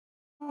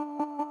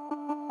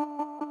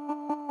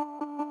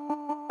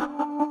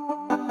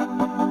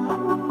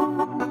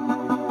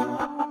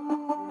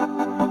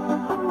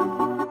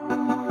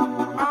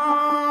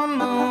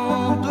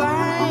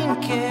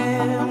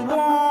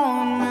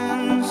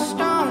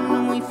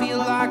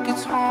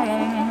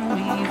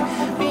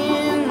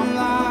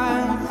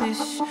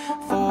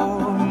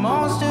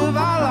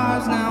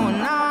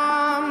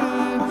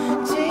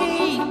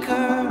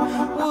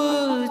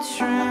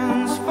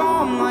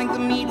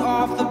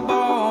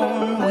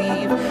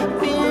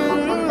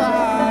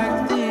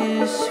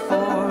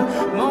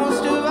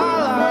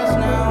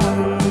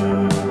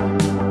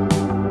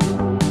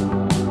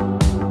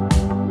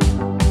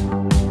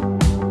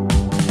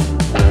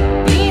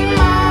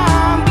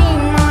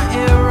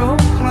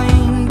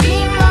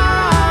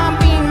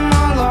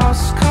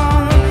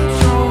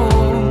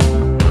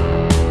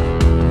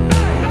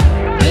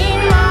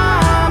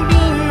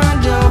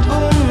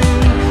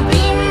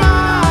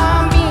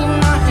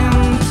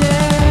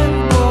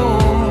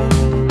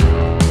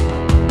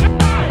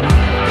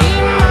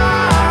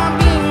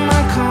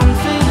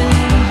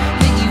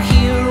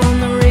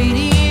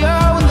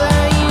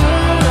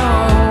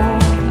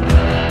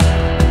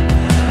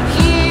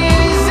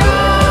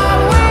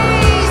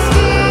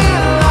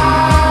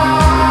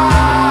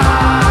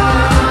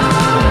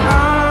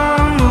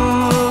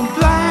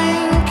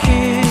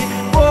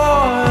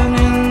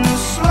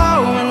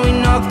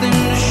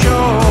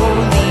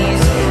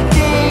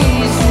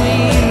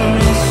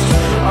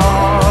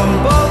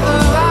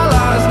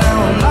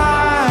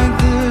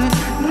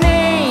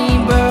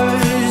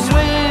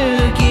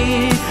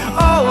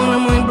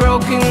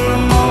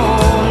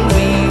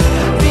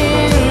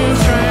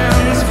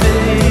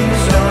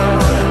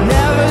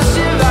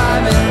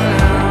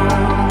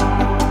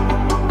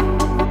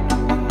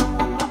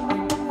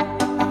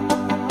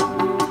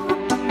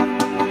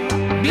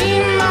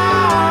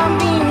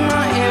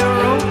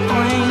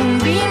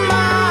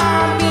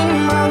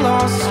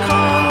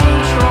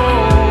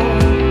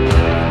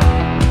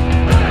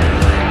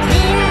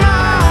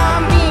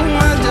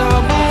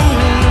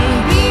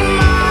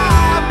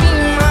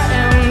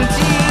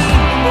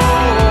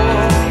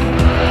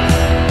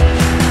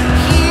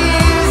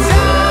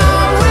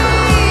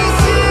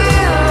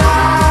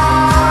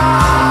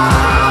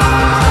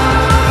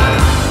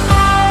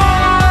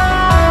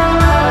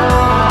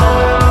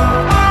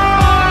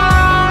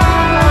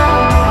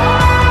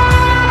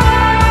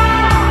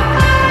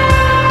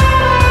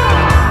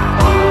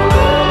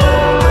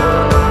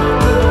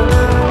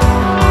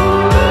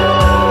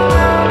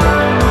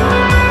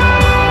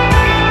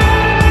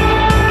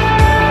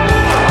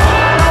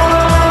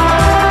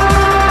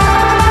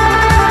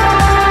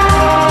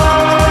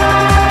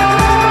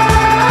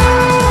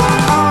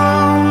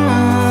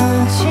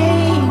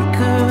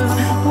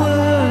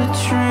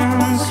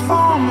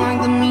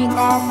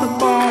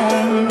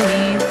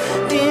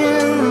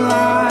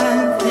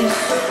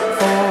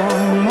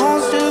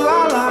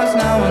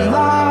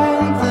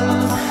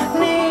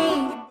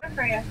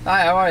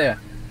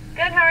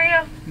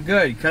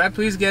Good. Could I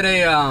please get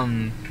a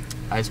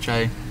iced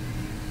chai?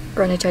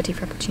 Grande chai tea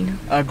frappuccino.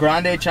 A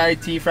grande chai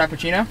tea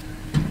frappuccino.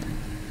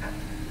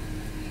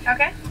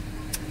 Okay.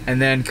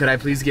 And then could I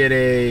please get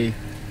a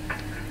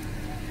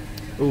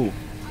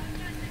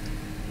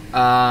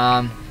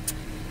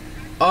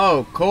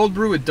cold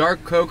brew with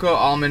dark cocoa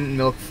almond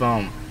milk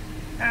foam.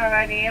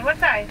 Alrighty. And what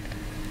size?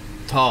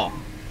 Tall.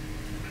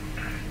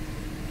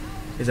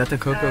 Is that the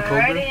cocoa cold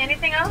brew? Alrighty.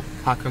 Anything else?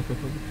 Hot cocoa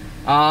cold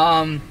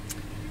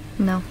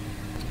brew. No.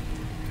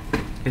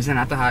 Is that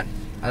not the hot?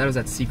 I thought it was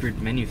that secret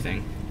menu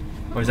thing.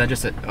 Or is that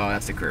just a, oh,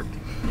 that's the curb.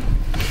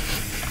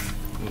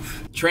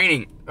 Oof.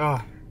 Training.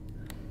 Oh.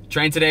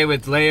 Trained today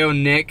with Leo,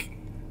 Nick,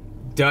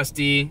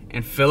 Dusty,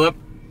 and Philip.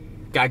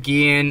 Got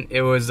Gi in.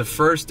 It was the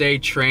first day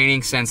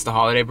training since the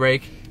holiday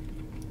break.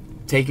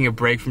 Taking a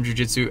break from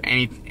jiu-jitsu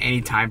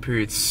any time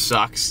period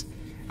sucks.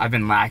 I've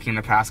been lacking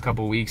the past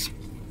couple weeks.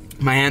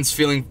 My hand's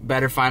feeling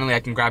better finally.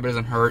 I can grab it,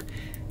 doesn't hurt.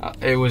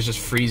 It was just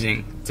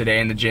freezing today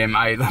in the gym.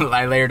 I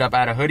layered up. I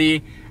had a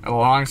hoodie, a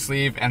long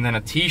sleeve, and then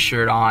a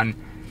t-shirt on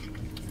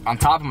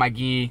top of my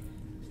gi.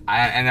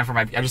 And then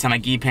I just had my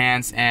gi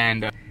pants,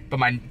 and but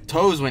my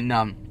toes went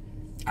numb.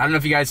 I don't know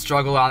if you guys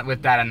struggle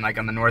with that on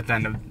the north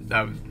end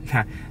of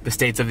the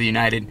states of the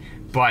United,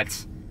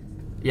 but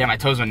yeah, my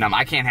toes went numb.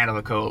 I can't handle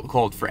the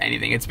cold for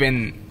anything. It's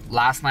been,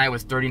 last night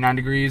was 39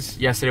 degrees.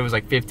 Yesterday was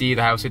like 50.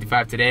 The high was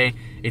 55 today.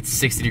 It's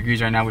 60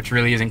 degrees right now, which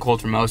really isn't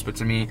cold for most, but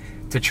to me,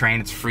 to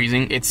train, it's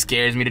freezing. It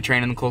scares me to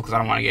train in the cold because I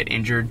don't want to get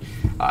injured.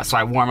 So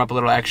I warm up a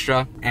little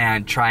extra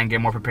and try and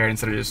get more prepared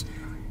instead of just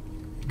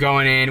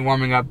going in,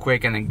 warming up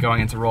quick, and then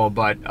going into roll.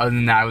 But other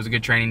than that, it was a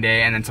good training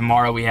day. And then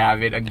tomorrow we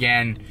have it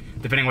again,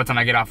 depending on what time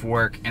I get off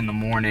work in the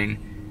morning.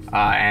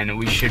 And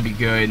we should be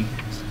good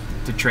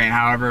to train.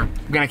 However,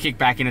 I'm gonna kick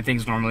back into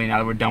things normally now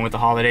that we're done with the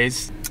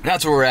holidays.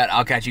 That's where we're at.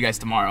 I'll catch you guys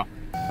tomorrow.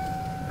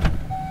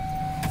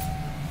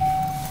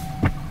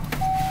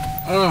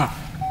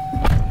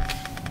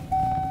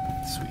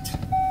 Sweet.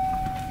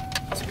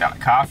 So got my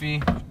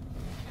coffee.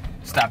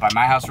 Stop by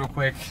my house real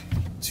quick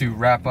to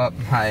wrap up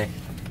my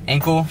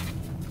ankle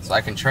so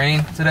I can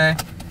train today.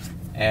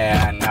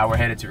 And now we're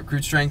headed to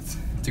Recruit Strength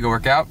to go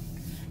work out.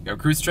 Go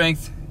Recruit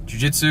Strength,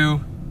 Jiu-Jitsu,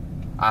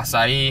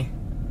 acai,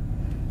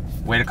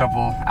 wait a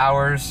couple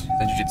hours,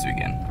 then Jiu-Jitsu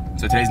again.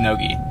 So today's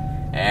no-gi.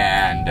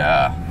 And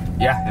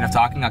yeah, enough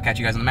talking. I'll catch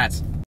you guys on the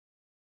mats.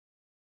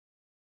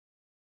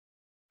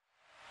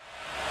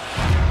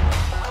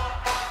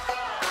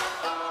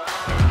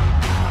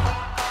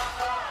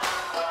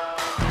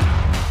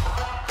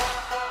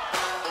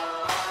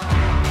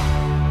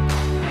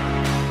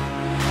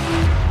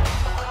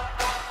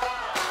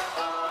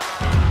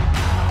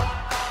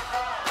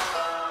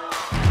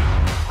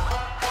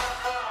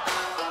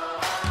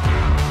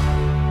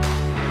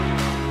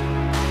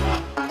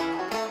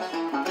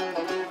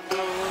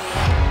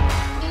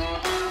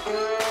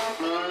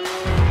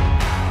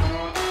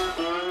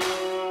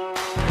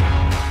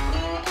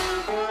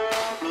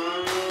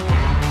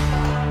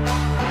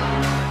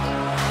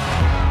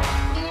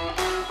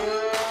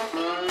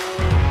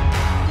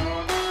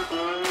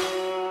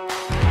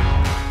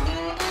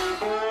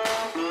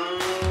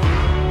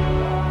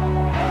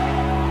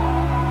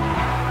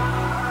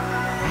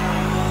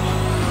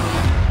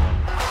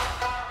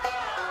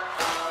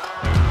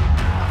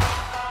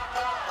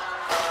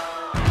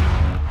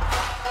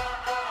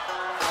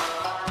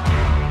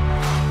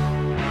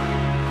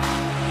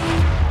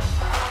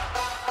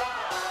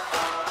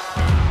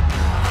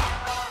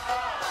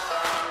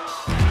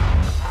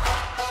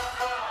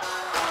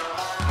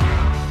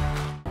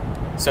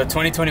 So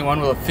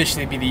 2021 will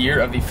officially be the year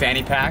of the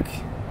fanny pack.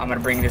 I'm gonna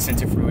bring this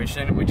into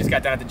fruition. We just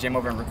got done at the gym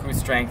over in Recruit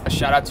Strength. A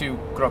shout out to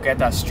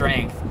Croqueta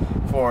Strength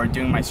for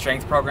doing my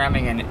strength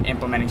programming and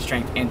implementing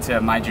strength into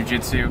my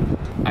jiu-jitsu.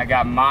 I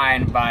got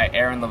mine by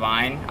Aaron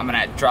Levine. I'm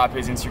gonna drop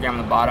his Instagram on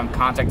the bottom.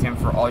 Contact him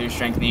for all your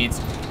strength needs.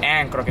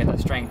 And Croqueta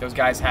Strength. Those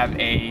guys have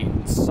a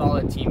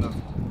solid team of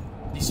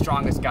the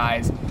strongest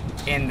guys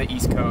in the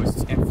East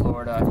Coast, in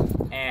Florida.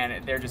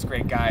 And they're just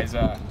great guys.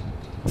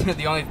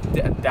 The only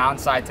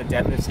downside to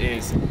deadlifts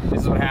is,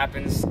 this is what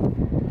happens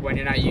when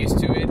you're not used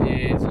to it,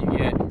 is you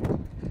get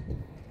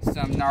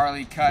some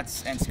gnarly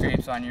cuts and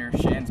scrapes on your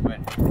shins, but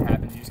it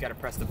happens. You just gotta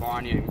press the bar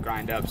on you and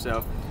grind up.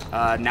 So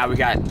now we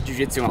got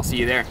jiu-jitsu, and I'll see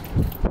you there.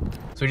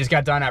 So we just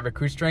got done at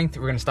Recruit Strength.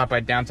 We're gonna stop by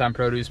Downtown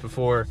Produce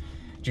before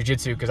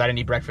jiu-jitsu because I didn't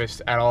eat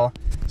breakfast at all.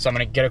 So I'm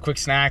gonna get a quick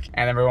snack,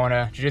 and then we're going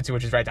to jiu-jitsu,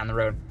 which is right down the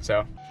road.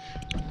 So.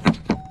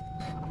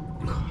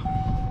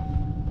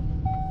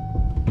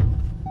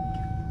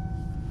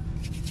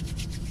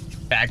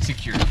 Bag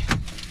secured.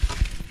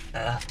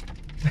 I'm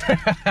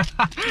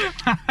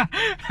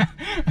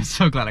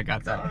so glad I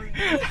got that.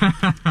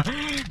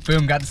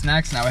 Boom, got the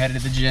snacks. Now we're headed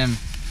to the gym.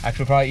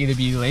 Actually, we'll probably either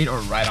be late or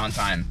right on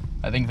time.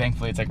 I think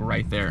thankfully it's like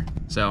right there.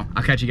 So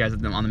I'll catch you guys on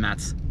the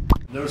mats.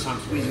 Notice how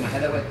I'm squeezing my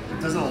head that way. It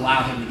doesn't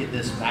allow him to get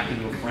this back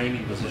into a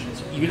framing position.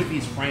 So even if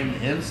he's framed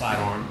the inside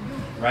arm,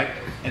 right?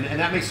 And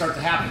that may start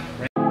to happen,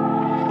 right?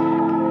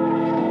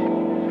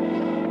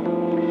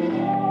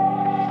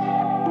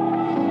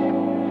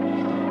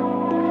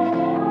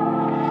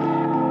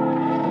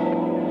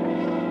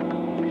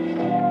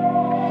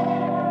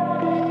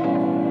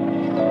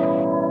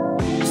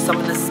 some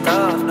of the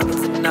stuff,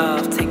 nothing's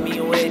enough. Take me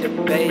away to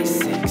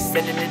basics.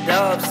 Sending it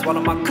up, swallow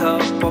my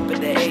cup,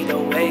 bumping the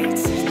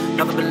 808s.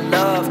 Nothing but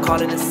love,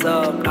 calling it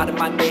sub, not in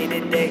my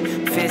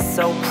day-to-day. Fist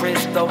so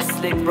crisp, though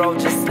slick, bro,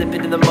 just slip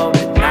into the mode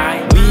at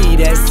night. Weed,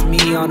 that's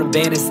me on a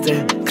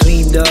banister.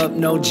 Cleaned up,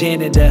 no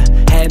janitor.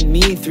 Had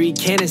me 3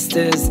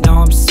 canisters.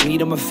 Now I'm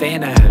sweet, I'm a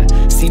fan of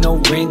her. See no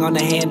ring on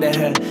the hand of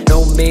her.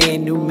 No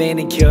man, new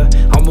manicure.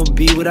 I'ma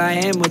be what I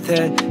am with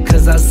her.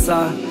 Cause I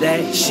saw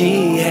that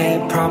she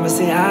had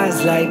promising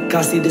eyes. Like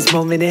I'll see this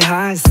moment in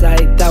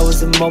hindsight. That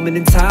was a moment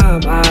in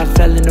time. I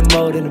fell in the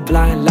mode in a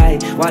blind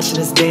light. Watching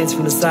us dance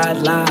from the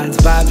sidelines.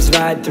 Vibes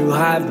ride through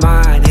hive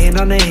mind. Hand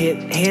on the hip,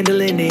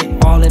 handling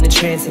it. All in a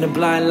trance in a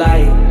blind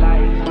light.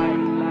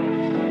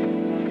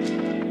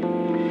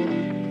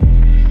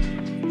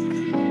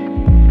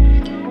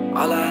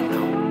 All I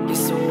know,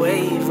 it's a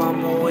wave,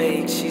 I'm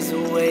awake. She's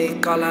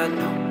awake, all I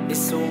know,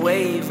 it's a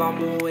wave,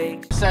 I'm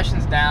awake.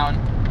 Sessions down,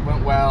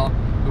 went well.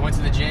 We went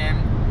to the gym,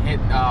 hit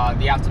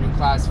the afternoon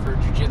class for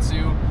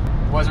jiu-jitsu.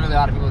 Wasn't really a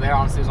lot of people there,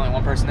 honestly, there's only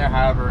one person there.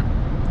 However,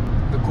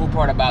 the cool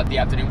part about the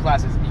afternoon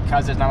class is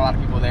because there's not a lot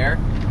of people there,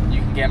 you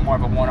can get more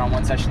of a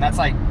one-on-one session. That's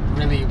like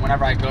really,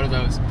 whenever I go to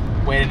those,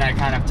 way to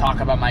kind of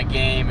talk about my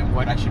game and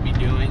what I should be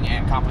doing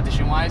and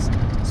competition-wise.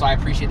 So I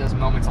appreciate those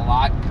moments a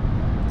lot.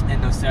 In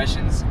those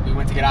sessions, we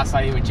went to get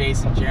outside with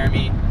Jason,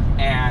 Jeremy,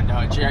 and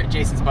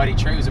Jason's buddy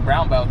Trey, who's a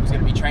brown belt, who's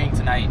going to be training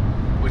tonight,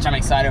 which I'm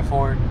excited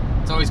for.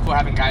 It's always cool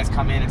having guys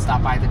come in and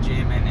stop by the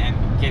gym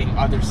and getting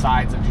other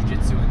sides of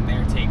jiu-jitsu and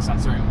their takes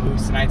on certain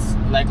moves. Tonight's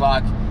Leg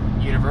Lock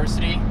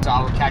University, so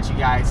I will catch you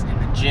guys in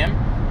the gym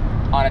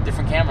on a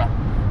different camera.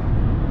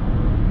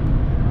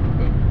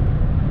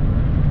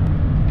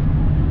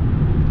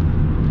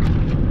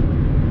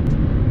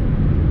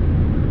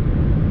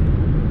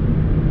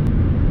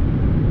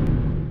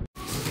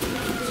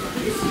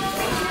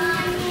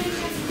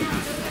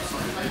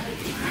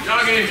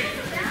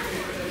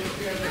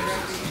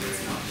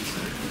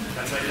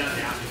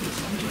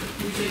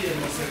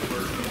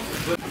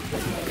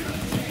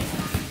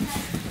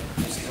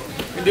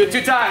 We do it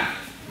 2 times.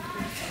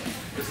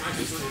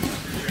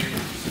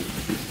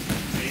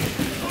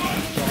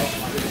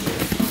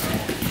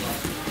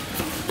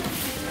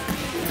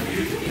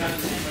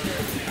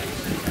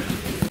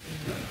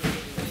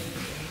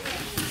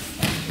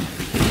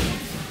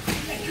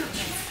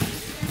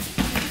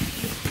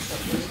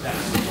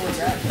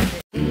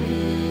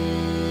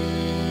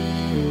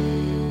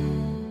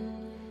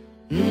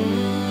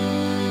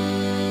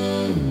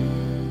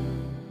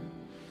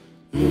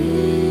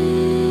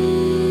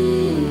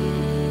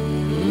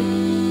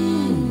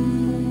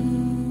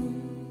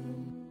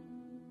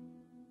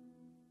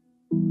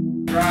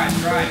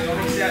 Right, don't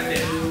accept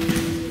it.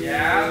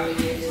 Yeah,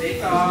 stay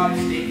top,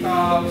 stay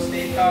top,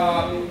 stay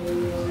top.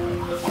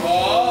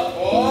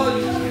 Oh,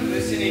 you're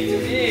listening to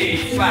me.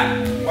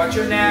 Flat, watch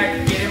your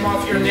neck, get him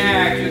off your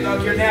neck. You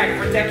love your neck,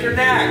 protect your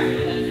neck.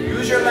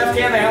 Use your left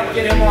hand to help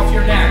get him off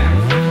your neck.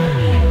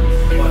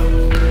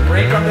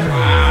 Break up the...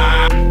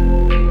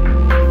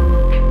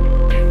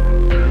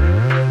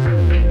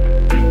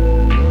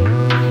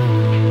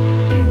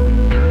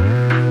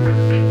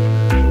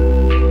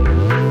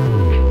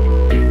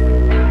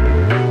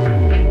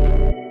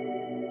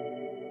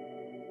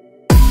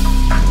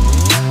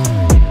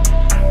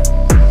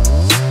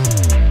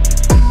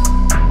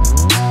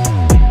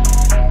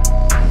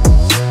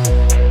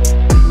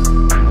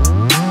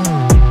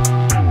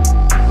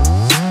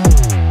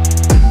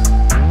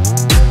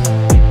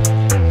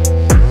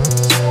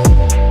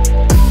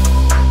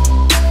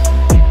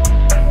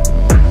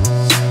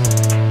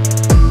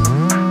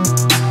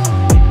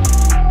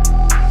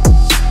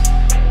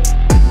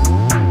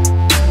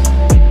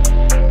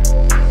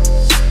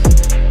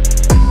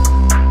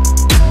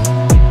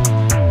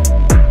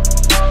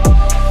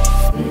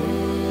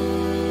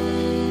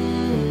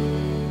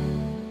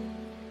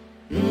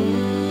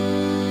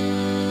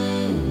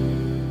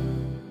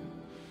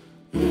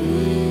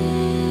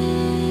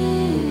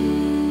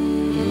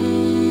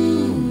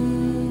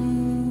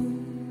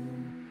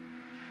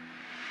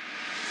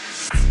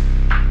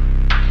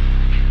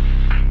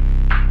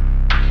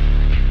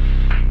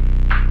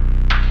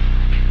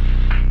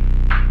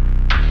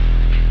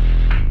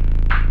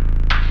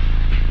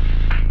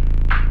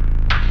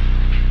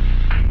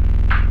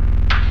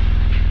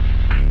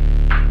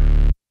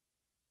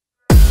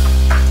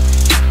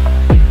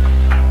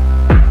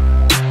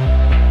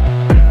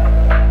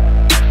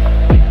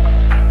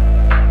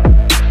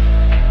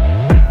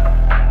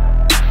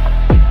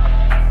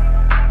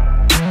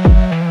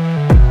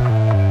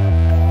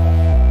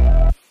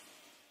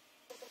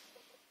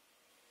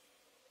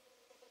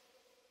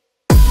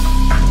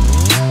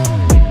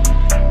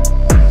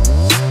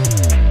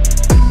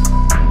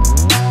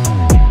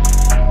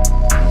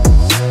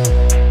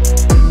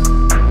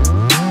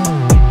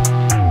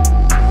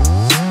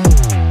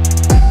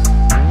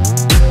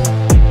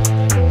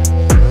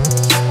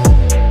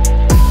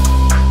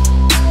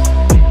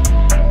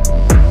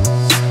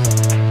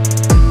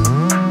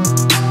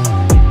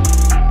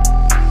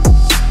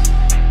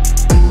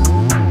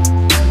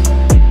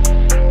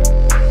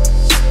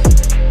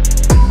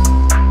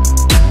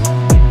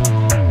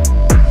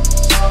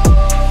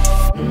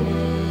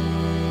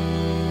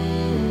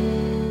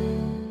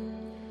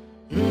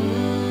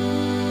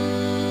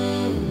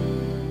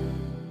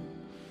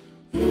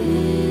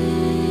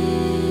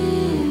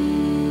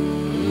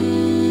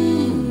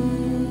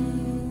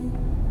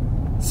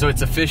 So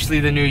it's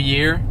officially the new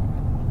year.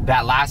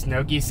 That last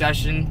Nogi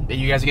session that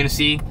you guys are gonna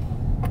see,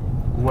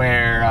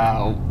 where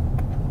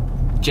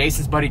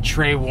Jason's buddy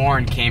Trey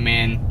Warren came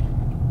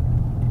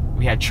in.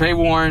 We had Trey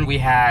Warren, we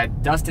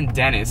had Dustin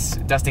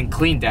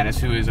Clean Dennis,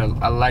 who is a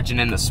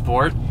legend in the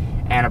sport,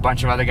 and a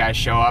bunch of other guys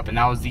show up, and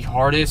that was the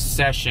hardest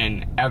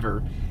session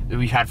ever that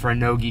we've had for a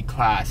no-gi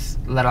class,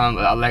 let alone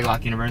a leg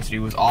lock university. It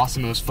was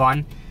awesome, it was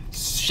fun.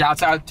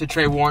 Shouts out to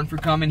Trey Warren for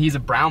coming. He's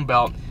a brown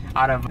belt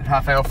out of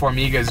Rafael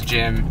Formiga's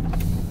gym,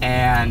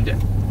 and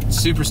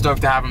super stoked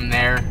to have him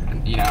there.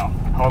 You know,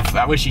 hopefully,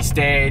 I wish he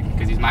stayed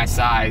because he's my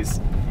size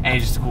and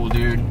he's just a cool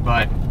dude,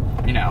 but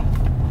you know,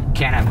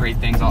 can't have great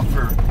things all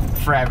for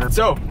forever.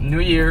 So, new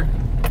year.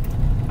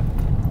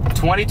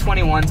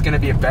 2021 is going to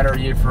be a better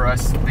year for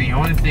us. The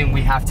only thing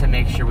we have to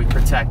make sure we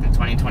protect in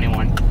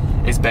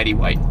 2021 is Betty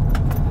White.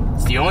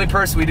 It's the only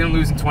person we didn't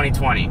lose in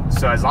 2020.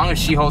 So as long as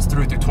she holds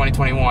through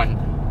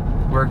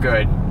 2021, we're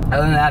good.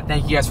 Other than that,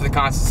 thank you guys for the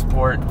constant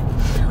support.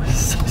 It was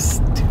so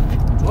stupid.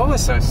 What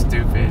was so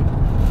stupid?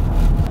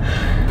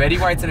 Betty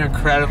White's an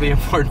incredibly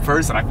important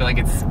person. I feel like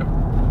it's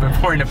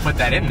important to put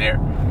that in there.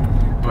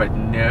 But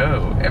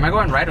no. Am I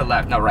going right or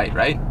left? No, right?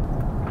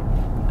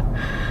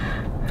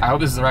 I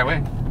hope this is the right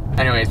way.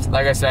 Anyways,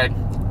 like I said,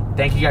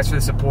 thank you guys for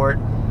the support.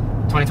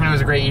 2020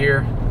 was a great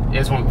year. It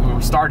was when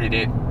we started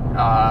it.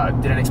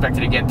 Didn't expect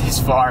it to get this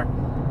far,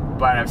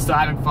 but I'm still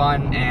having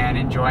fun and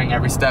enjoying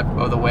every step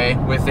of the way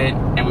with it,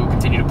 and we will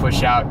continue to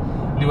push out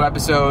new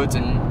episodes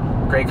and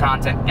great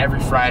content every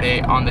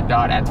Friday on the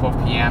dot at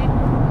 12 p.m.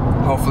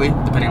 hopefully,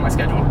 depending on my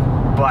schedule.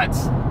 But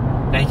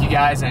thank you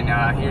guys, and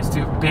here's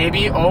to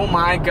baby. Oh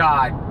my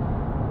god,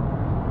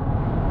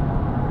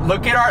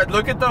 look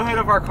at the hood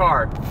of our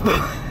car.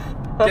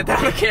 Get that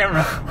on the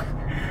camera.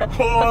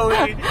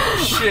 Holy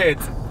shit.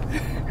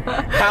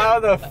 How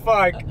the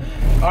fuck?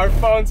 Our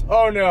phones,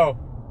 oh no.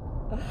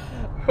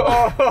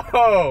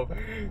 Oh.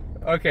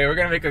 Okay, we're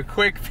gonna make a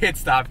quick pit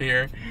stop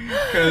here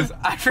because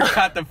I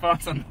forgot the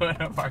phones on the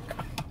hood of our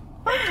car,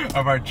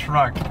 of our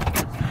truck.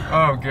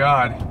 Oh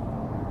god.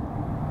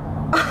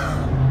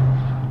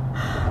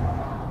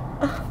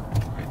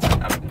 Wait, what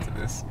happened to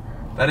this?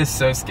 That is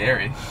so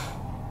scary.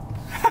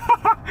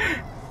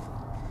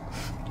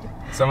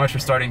 So much for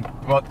starting.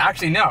 Well,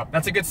 actually, no.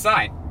 That's a good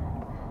sign.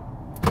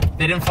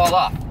 They didn't fall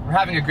off. We're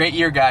having a great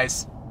year,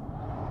 guys.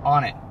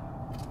 On it.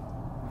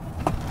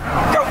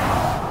 Go!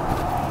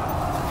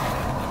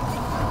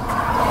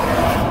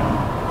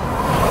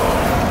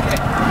 Okay.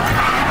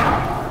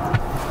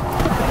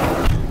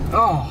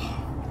 Oh.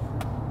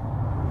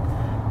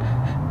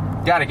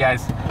 Got it,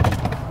 guys.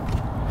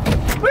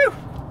 Woo!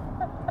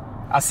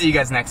 I'll see you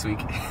guys next week.